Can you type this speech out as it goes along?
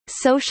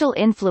Social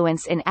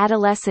influence in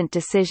adolescent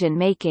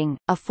decision-making,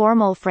 a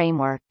formal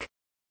framework.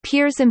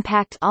 Peers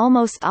impact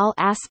almost all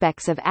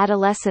aspects of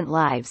adolescent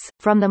lives,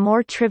 from the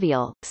more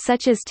trivial,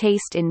 such as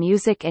taste in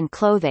music and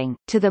clothing,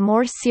 to the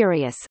more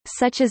serious,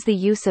 such as the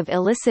use of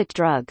illicit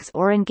drugs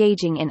or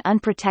engaging in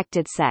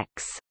unprotected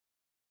sex.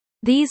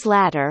 These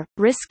latter,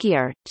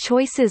 riskier,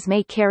 choices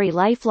may carry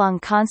lifelong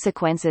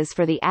consequences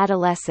for the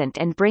adolescent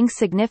and bring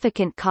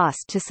significant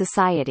cost to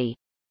society.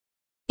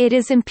 It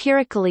is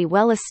empirically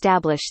well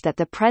established that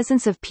the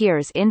presence of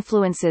peers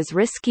influences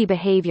risky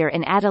behavior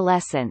in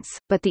adolescence,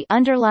 but the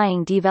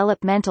underlying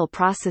developmental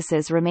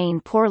processes remain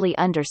poorly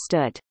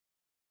understood.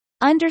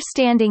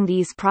 Understanding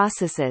these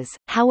processes,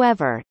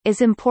 however,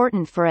 is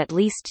important for at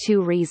least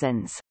two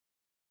reasons.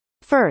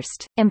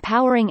 First,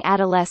 empowering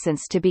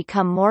adolescents to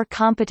become more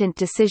competent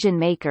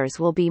decision-makers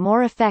will be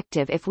more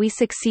effective if we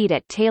succeed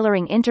at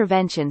tailoring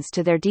interventions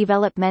to their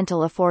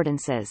developmental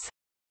affordances.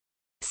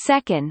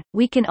 Second,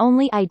 we can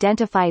only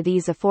identify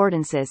these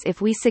affordances if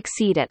we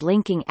succeed at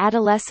linking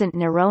adolescent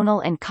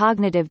neuronal and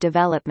cognitive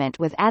development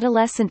with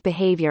adolescent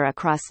behavior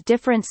across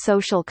different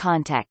social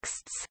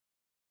contexts.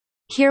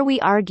 Here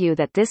we argue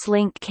that this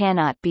link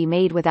cannot be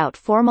made without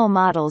formal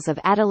models of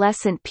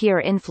adolescent peer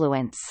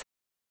influence.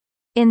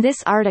 In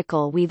this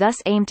article we thus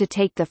aim to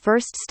take the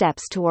first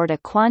steps toward a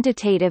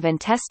quantitative and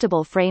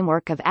testable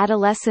framework of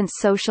adolescent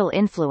social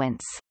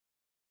influence.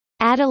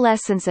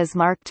 Adolescence is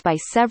marked by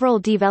several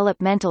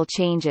developmental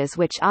changes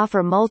which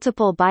offer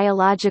multiple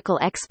biological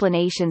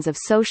explanations of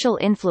social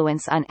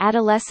influence on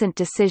adolescent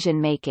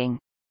decision-making.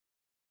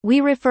 We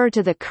refer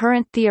to the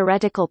current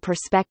theoretical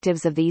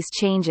perspectives of these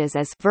changes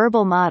as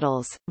verbal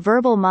models.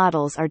 Verbal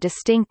models are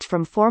distinct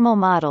from formal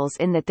models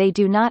in that they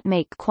do not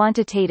make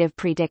quantitative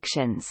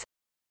predictions.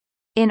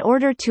 In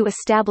order to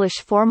establish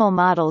formal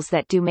models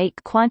that do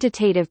make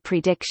quantitative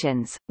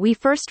predictions, we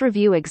first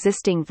review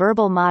existing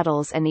verbal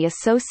models and the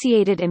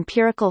associated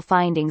empirical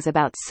findings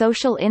about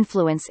social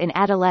influence in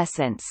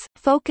adolescence,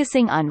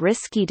 focusing on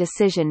risky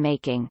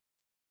decision-making.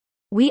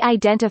 We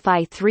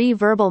identify three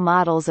verbal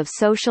models of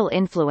social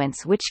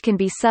influence which can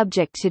be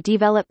subject to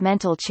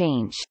developmental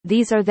change.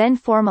 These are then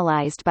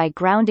formalized by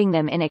grounding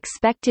them in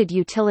expected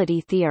utility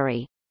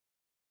theory.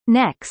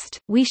 Next,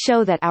 we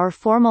show that our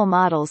formal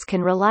models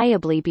can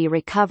reliably be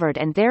recovered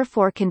and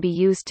therefore can be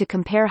used to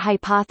compare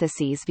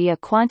hypotheses via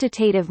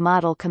quantitative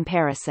model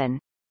comparison.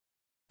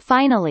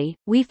 Finally,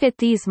 we fit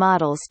these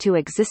models to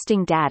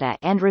existing data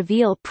and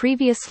reveal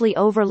previously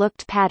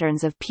overlooked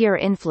patterns of peer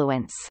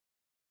influence.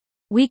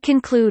 We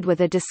conclude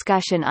with a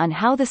discussion on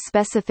how the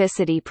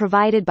specificity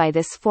provided by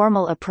this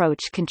formal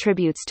approach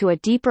contributes to a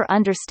deeper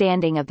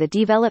understanding of the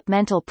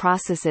developmental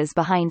processes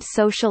behind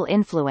social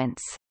influence.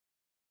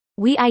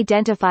 We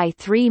identify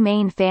three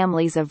main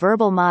families of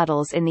verbal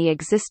models in the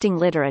existing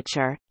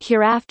literature,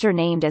 hereafter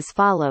named as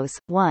follows: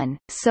 1.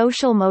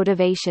 Social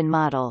motivation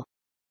model.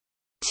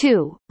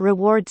 2.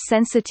 Reward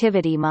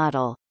sensitivity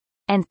model.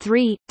 And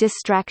 3.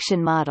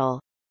 Distraction model.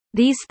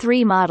 These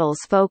three models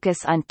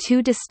focus on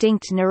two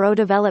distinct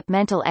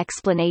neurodevelopmental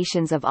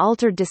explanations of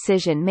altered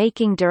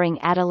decision-making during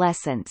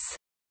adolescence.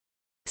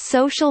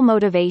 Social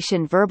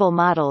motivation verbal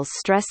models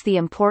stress the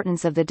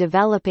importance of the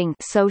developing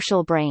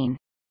social brain.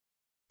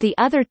 The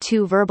other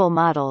two verbal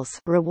models,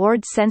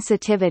 reward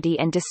sensitivity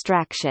and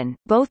distraction,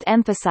 both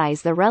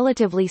emphasize the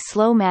relatively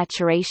slow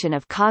maturation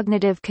of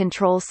cognitive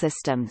control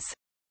systems.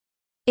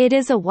 It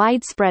is a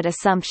widespread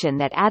assumption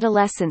that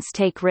adolescents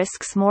take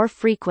risks more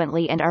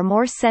frequently and are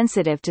more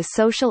sensitive to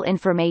social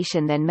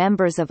information than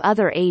members of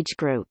other age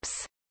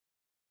groups.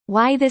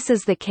 Why this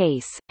is the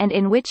case, and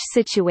in which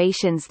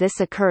situations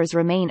this occurs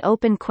remain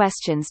open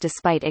questions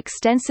despite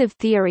extensive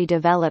theory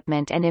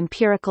development and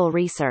empirical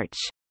research.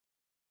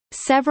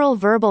 Several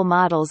verbal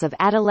models of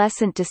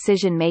adolescent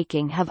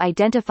decision-making have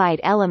identified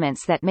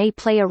elements that may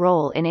play a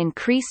role in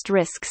increased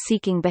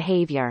risk-seeking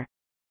behavior.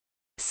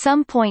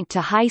 Some point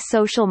to high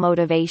social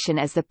motivation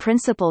as the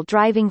principal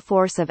driving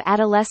force of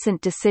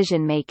adolescent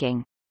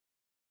decision-making.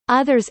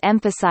 Others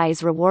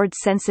emphasize reward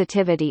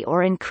sensitivity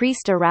or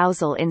increased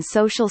arousal in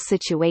social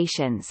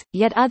situations,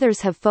 yet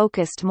others have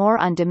focused more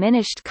on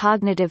diminished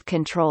cognitive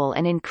control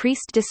and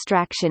increased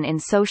distraction in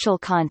social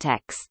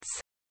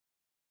contexts.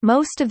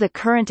 Most of the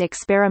current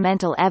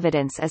experimental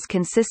evidence is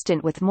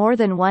consistent with more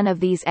than one of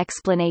these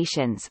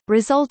explanations,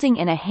 resulting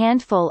in a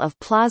handful of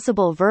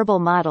plausible verbal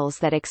models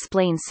that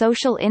explain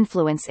social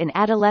influence in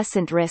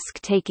adolescent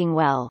risk-taking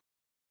well.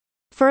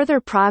 Further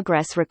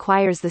progress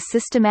requires the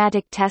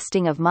systematic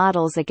testing of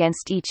models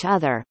against each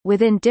other,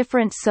 within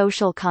different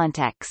social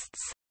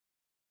contexts.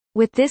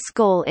 With this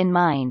goal in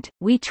mind,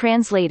 we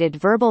translated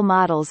verbal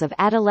models of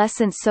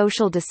adolescent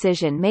social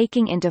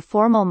decision-making into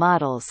formal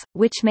models,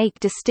 which make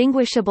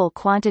distinguishable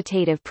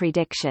quantitative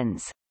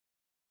predictions.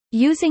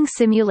 Using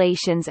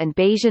simulations and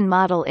Bayesian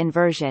model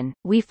inversion,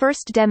 we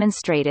first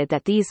demonstrated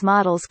that these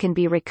models can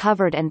be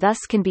recovered and thus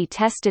can be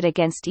tested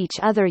against each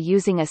other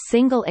using a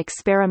single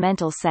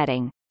experimental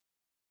setting.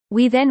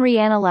 We then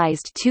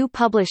reanalyzed 2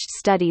 published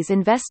studies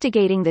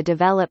investigating the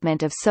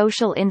development of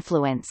social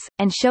influence,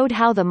 and showed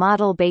how the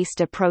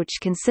model-based approach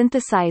can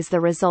synthesize the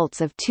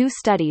results of 2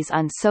 studies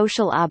on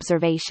social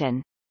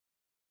observation.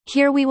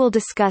 Here we will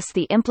discuss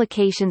the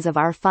implications of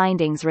our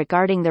findings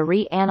regarding the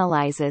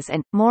reanalyses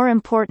and, more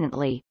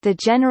importantly, the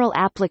general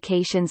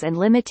applications and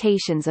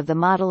limitations of the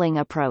modeling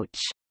approach.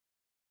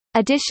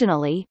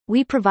 Additionally,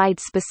 we provide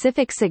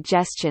specific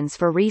suggestions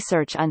for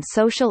research on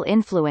social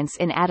influence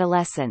in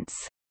adolescence.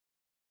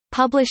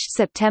 Published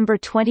September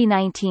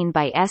 2019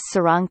 by S.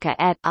 Saranka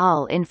et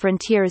al. In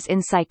Frontiers in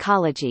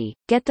Psychology.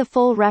 Get the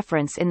full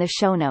reference in the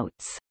show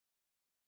notes.